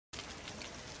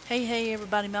Hey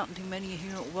everybody, Mntdewmania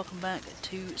here. Welcome back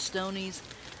to Stonies.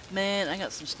 Man, I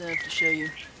got some stuff to show you.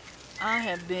 I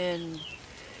have been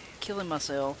killing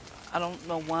myself. I don't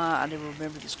know why I never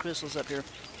remember these crystals up here.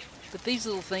 But these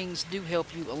little things do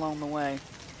help you along the way.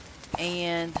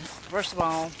 And first of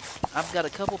all, I've got a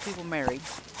couple people married.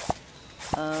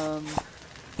 And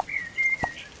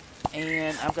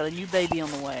I've got a new baby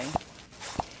on the way.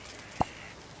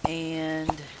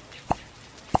 And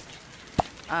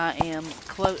I am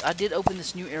close. I did open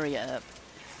this new area up.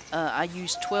 I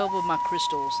used 12 of my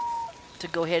crystals to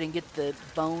go ahead and get the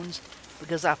bones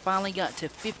because I finally got to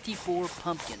 54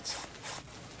 pumpkins.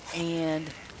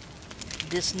 And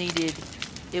this needed,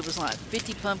 it was like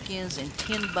 50 pumpkins and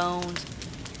 10 bones.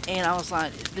 And I was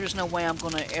like, there's no way I'm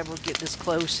going to ever get this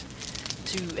close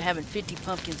to having 50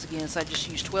 pumpkins again. So I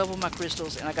just used 12 of my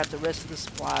crystals and I got the rest of the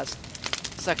supplies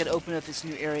so I could open up this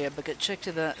new area. But check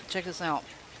this out.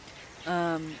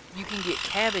 You can get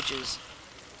cabbages.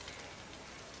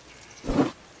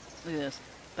 Look at this.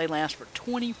 They last for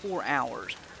 24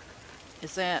 hours.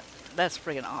 That's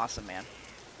freaking awesome, man.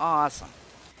 Awesome.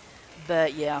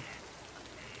 But yeah,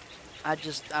 I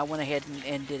went ahead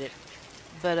and did it.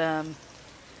 But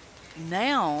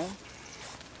now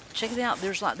check it out.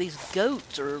 There's like these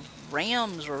goats or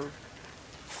rams or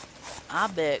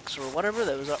ibex or whatever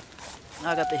those are.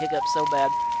 I got the hiccups so bad.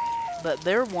 But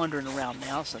they're wandering around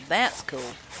now, so that's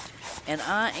cool. And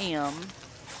I am,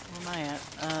 where am I at?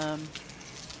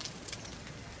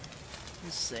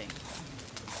 Let's see.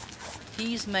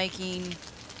 He's making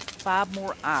 5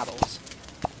 more idols.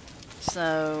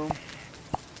 So,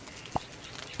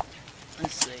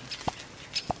 let's see.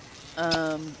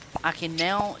 I can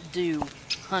now do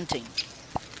hunting.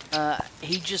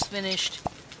 He just finished,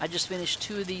 I just finished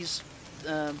 2 of these,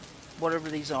 whatever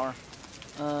these are.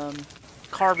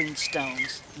 Carving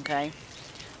stones, okay?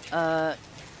 Got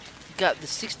the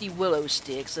 60 willow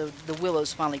sticks, so the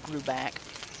willows finally grew back.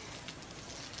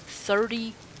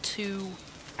 32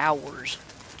 hours.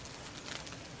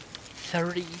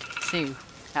 32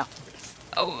 hours.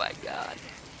 Oh my god.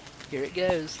 Here it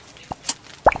goes.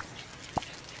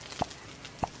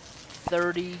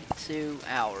 32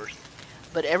 hours.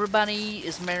 But everybody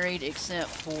is married except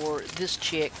for this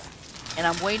chick, and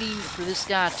I'm waiting for this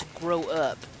guy to grow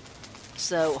up.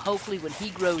 So hopefully when he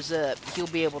grows up, he'll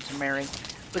be able to marry,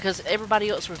 because everybody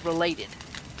else was related.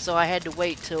 So I had to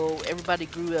wait till everybody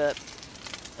grew up.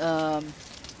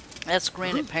 That's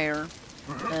granite pear.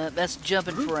 That's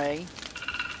jumping fray.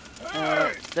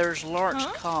 There's larch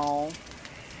call.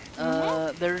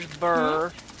 There's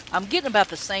burr. I'm getting about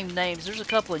the same names. There's a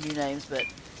couple of new names, but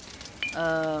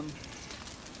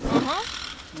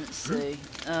let's see.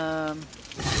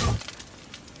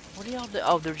 What do y'all do?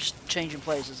 Oh, they're just changing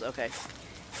places. Okay.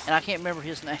 And I can't remember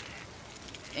his name.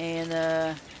 And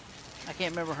I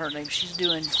can't remember her name. She's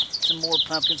doing some more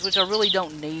pumpkins, which I really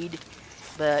don't need.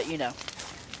 But, you know.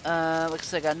 Like I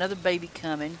said, I got another baby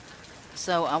coming.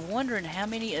 So I'm wondering how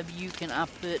many of you can I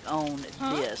put on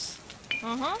this?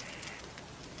 Oh,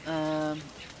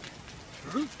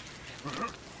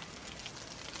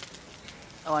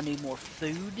 I need more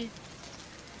food.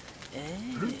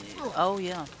 Oh,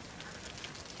 yeah.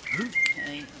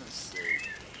 Okay, let's see.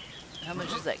 How much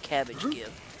does that cabbage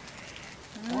give?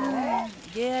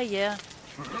 Yeah.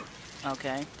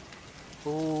 Okay.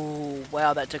 Oh,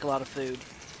 wow, that took a lot of food.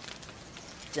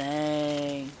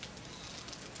 Dang.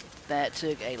 That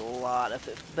took a lot of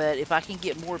food. But if I can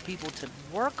get more people to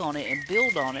work on it and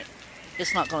build on it,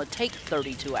 it's not going to take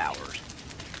 32 hours.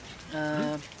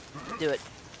 Do it.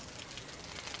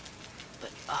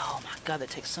 But, oh my god, that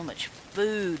takes so much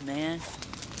food, man.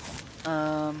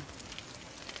 Let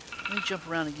me jump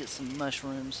around and get some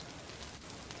mushrooms.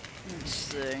 Let's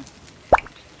see.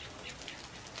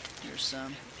 Here's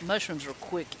some. Mushrooms are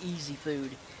quick, easy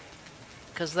food,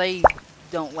 because they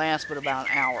don't last but about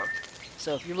an hour.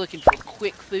 So if you're looking for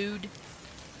quick food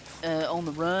on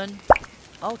the run,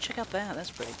 oh, check out that. That's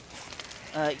pretty.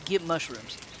 Get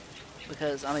mushrooms,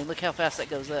 because, I mean, look how fast that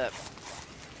goes up.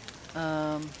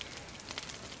 Let's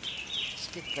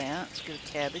get that. Let's get a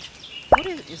cabbage. What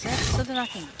is that something I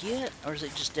can get, or is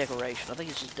it just decoration? I think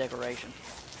it's just decoration.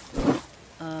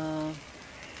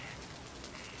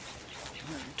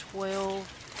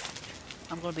 112.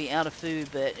 I'm going to be out of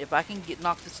food, but if I can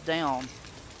knock this down.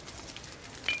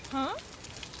 Hey.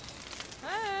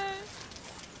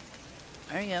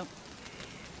 There you go.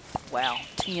 Wow,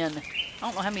 10. I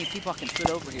don't know how many people I can put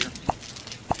over here.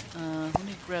 Let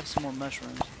me grab some more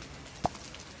mushrooms.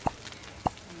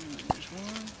 There's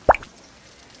one.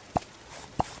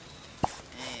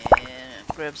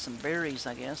 Grab some berries,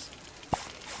 I guess.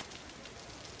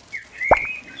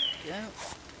 There we go.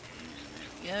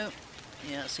 we go.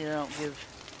 Yeah, see, I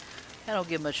don't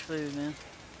give much food, man.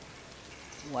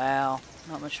 Wow,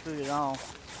 not much food at all.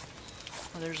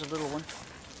 Oh, there's a little one.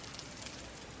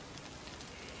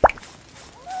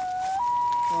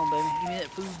 Come on, baby, give me that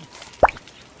food.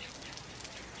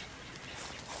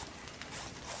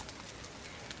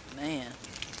 Man,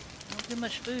 they don't give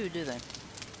much food, do they?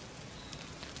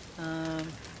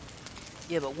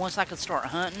 Yeah, but once I can start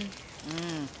hunting,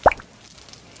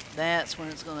 that's when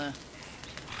it's gonna,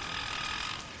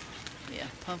 yeah,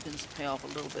 pumpkins pay off a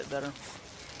little bit better.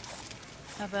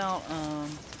 How about,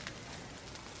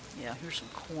 yeah, here's some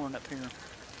corn up here.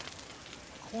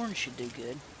 Corn should do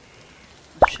good.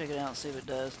 Let's check it out and see if it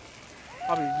does.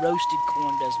 Probably roasted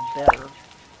corn does better.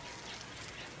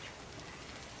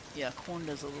 Yeah, corn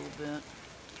does a little bit.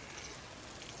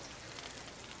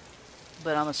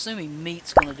 But I'm assuming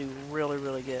meat's going to do really,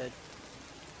 really good.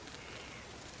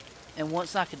 And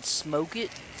once I can smoke it,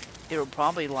 it'll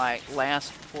probably, like,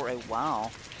 last for a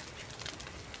while.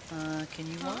 Can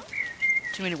you work?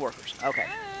 Too many workers. Okay.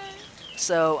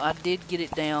 So, I did get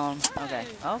it down. Okay.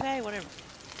 Okay, whatever.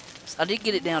 I did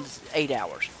get it down to 8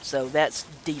 hours. So, that's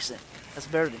decent. That's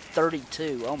better than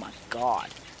 32. Oh, my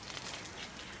God.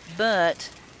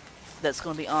 But, that's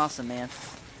going to be awesome, man.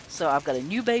 So, I've got a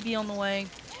new baby on the way.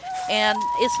 And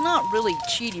it's not really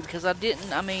cheaty because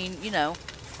I mean, you know,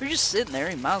 they're just sitting there.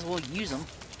 You might as well use them.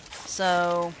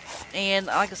 So, and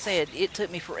like I said, it took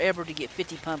me forever to get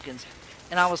 50 pumpkins.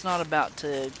 And I was not about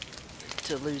to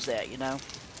lose that, you know.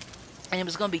 And it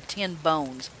was going to be 10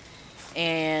 bones.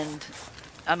 And,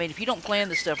 I mean, if you don't plan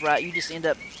this stuff right, you just end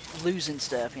up losing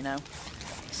stuff, you know.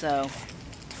 So,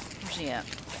 where's he at?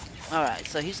 Alright,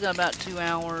 so he's got about 2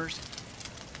 hours.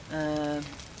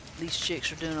 These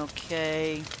chicks are doing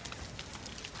okay.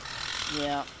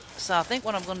 Yeah. So I think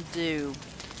what I'm going to do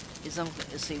is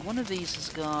let's see, one of these has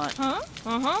got, let's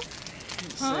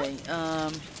see,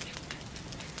 I'm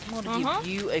going to give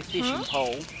you a fishing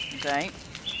pole, okay?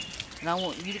 And I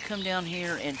want you to come down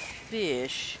here and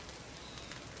fish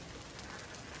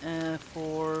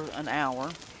for an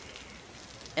hour.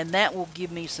 And that will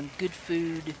give me some good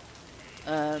food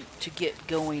to get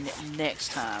going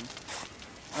next time.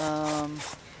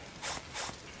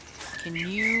 Can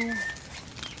you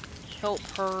help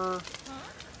her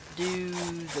do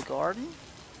the garden?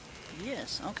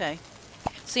 Yes, okay.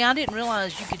 See, I didn't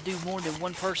realize you could do more than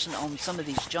one person on some of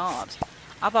these jobs.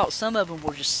 I thought some of them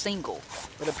were just single,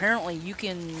 but apparently you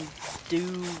can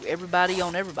do everybody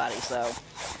on everybody, so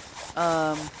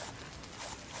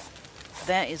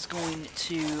that is going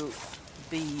to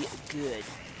be good.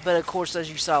 But of course, as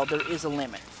you saw, there is a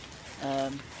limit.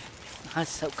 That's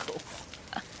so cool.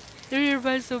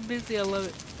 Everybody's so busy, I love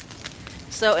it.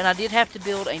 So, and I did have to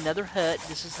build another hut.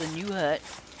 This is the new hut.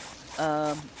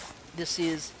 This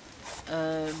is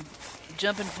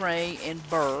Jump and Pray and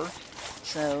Burr.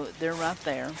 So, they're right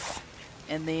there.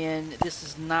 And then this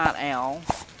is Night Owl.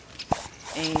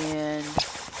 And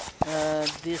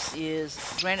this is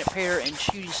Granite Pear and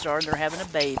Shooting Star. They're having a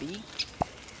baby.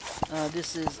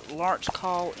 This is Larch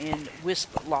Call and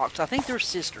Wisp Locks. I think they're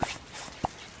sisters.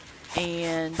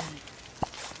 And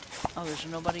oh, there's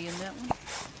nobody in that one?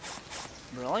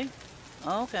 Really?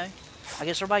 Oh, okay. I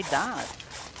guess everybody died.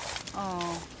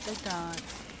 Oh, they died.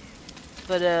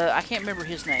 But I can't remember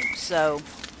his name. So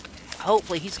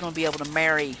hopefully he's going to be able to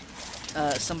marry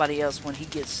somebody else when he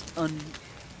gets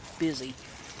busy.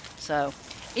 So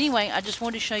anyway, I just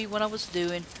wanted to show you what I was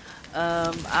doing.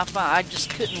 I just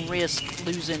couldn't risk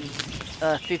losing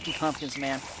 50 pumpkins,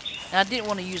 man. And I didn't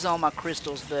want to use all my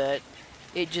crystals, but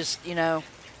it just, you know,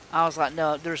 I was like,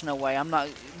 no, there's no way. I'm not.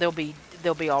 They'll be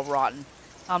all rotten.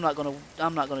 I'm not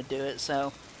gonna do it.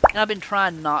 So, and I've been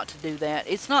trying not to do that.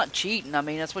 It's not cheating. I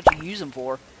mean, that's what you use them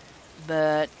for.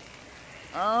 But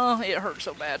oh, it hurt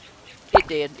so bad. It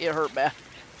did. It hurt bad.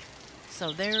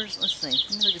 So there's. Let's see.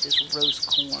 Let me look at this roast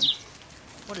corn.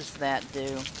 What does that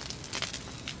do?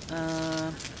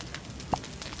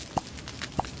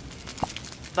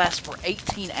 Lasts for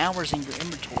 18 hours in your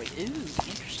inventory. Ooh,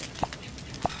 interesting.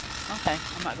 Okay,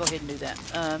 I might go ahead and do that.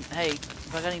 Hey,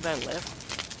 have I got anybody left?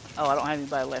 Oh, I don't have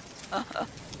anybody left.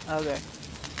 Okay.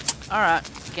 Alright,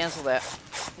 cancel that.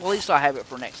 Well, at least I'll have it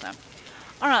for next time.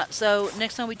 Alright, so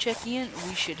next time we check in,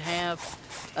 we should have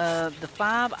the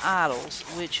 5 idols,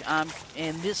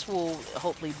 and this will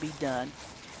hopefully be done.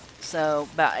 So,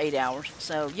 about 8 hours.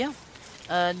 So, yeah.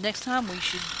 Next time we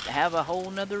should have a whole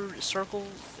nother circle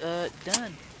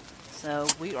done. So,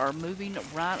 we are moving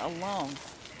right along.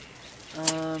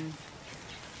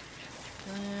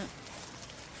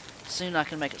 Soon I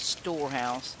can make a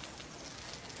storehouse.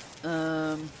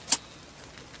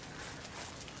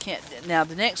 can't. Now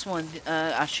the next one,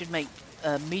 I should make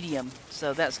medium,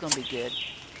 so that's going to be good.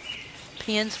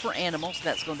 Pins for animals,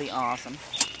 that's going to be awesome.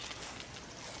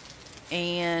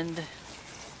 And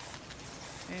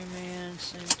Amen.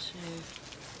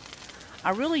 I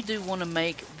really do want to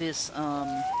make this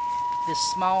this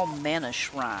small mana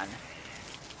shrine.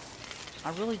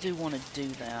 I really do want to do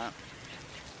that.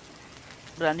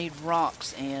 But I need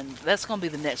rocks, and that's going to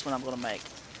be the next one I'm going to make.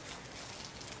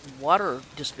 Water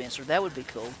dispenser, that would be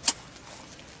cool.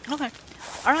 Okay.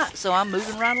 Alright, so I'm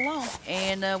moving right along.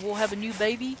 And we'll have a new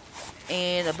baby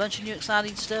and a bunch of new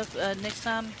exciting stuff next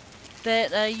time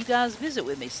that you guys visit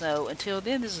with me. So until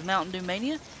then, this is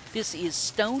Mntdewmania. This is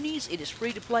Stonies. It is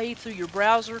free to play through your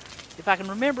browser. If I can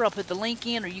remember, I'll put the link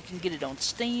in, or you can get it on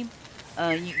Steam.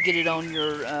 You can get it on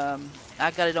your,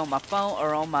 I got it on my phone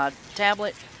or on my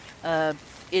tablet.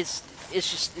 It's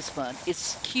fun.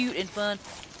 It's cute and fun,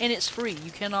 and it's free.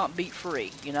 You cannot beat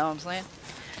free. You know what I'm saying?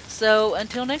 So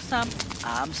until next time,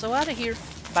 I'm so out of here.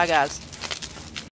 Bye, guys.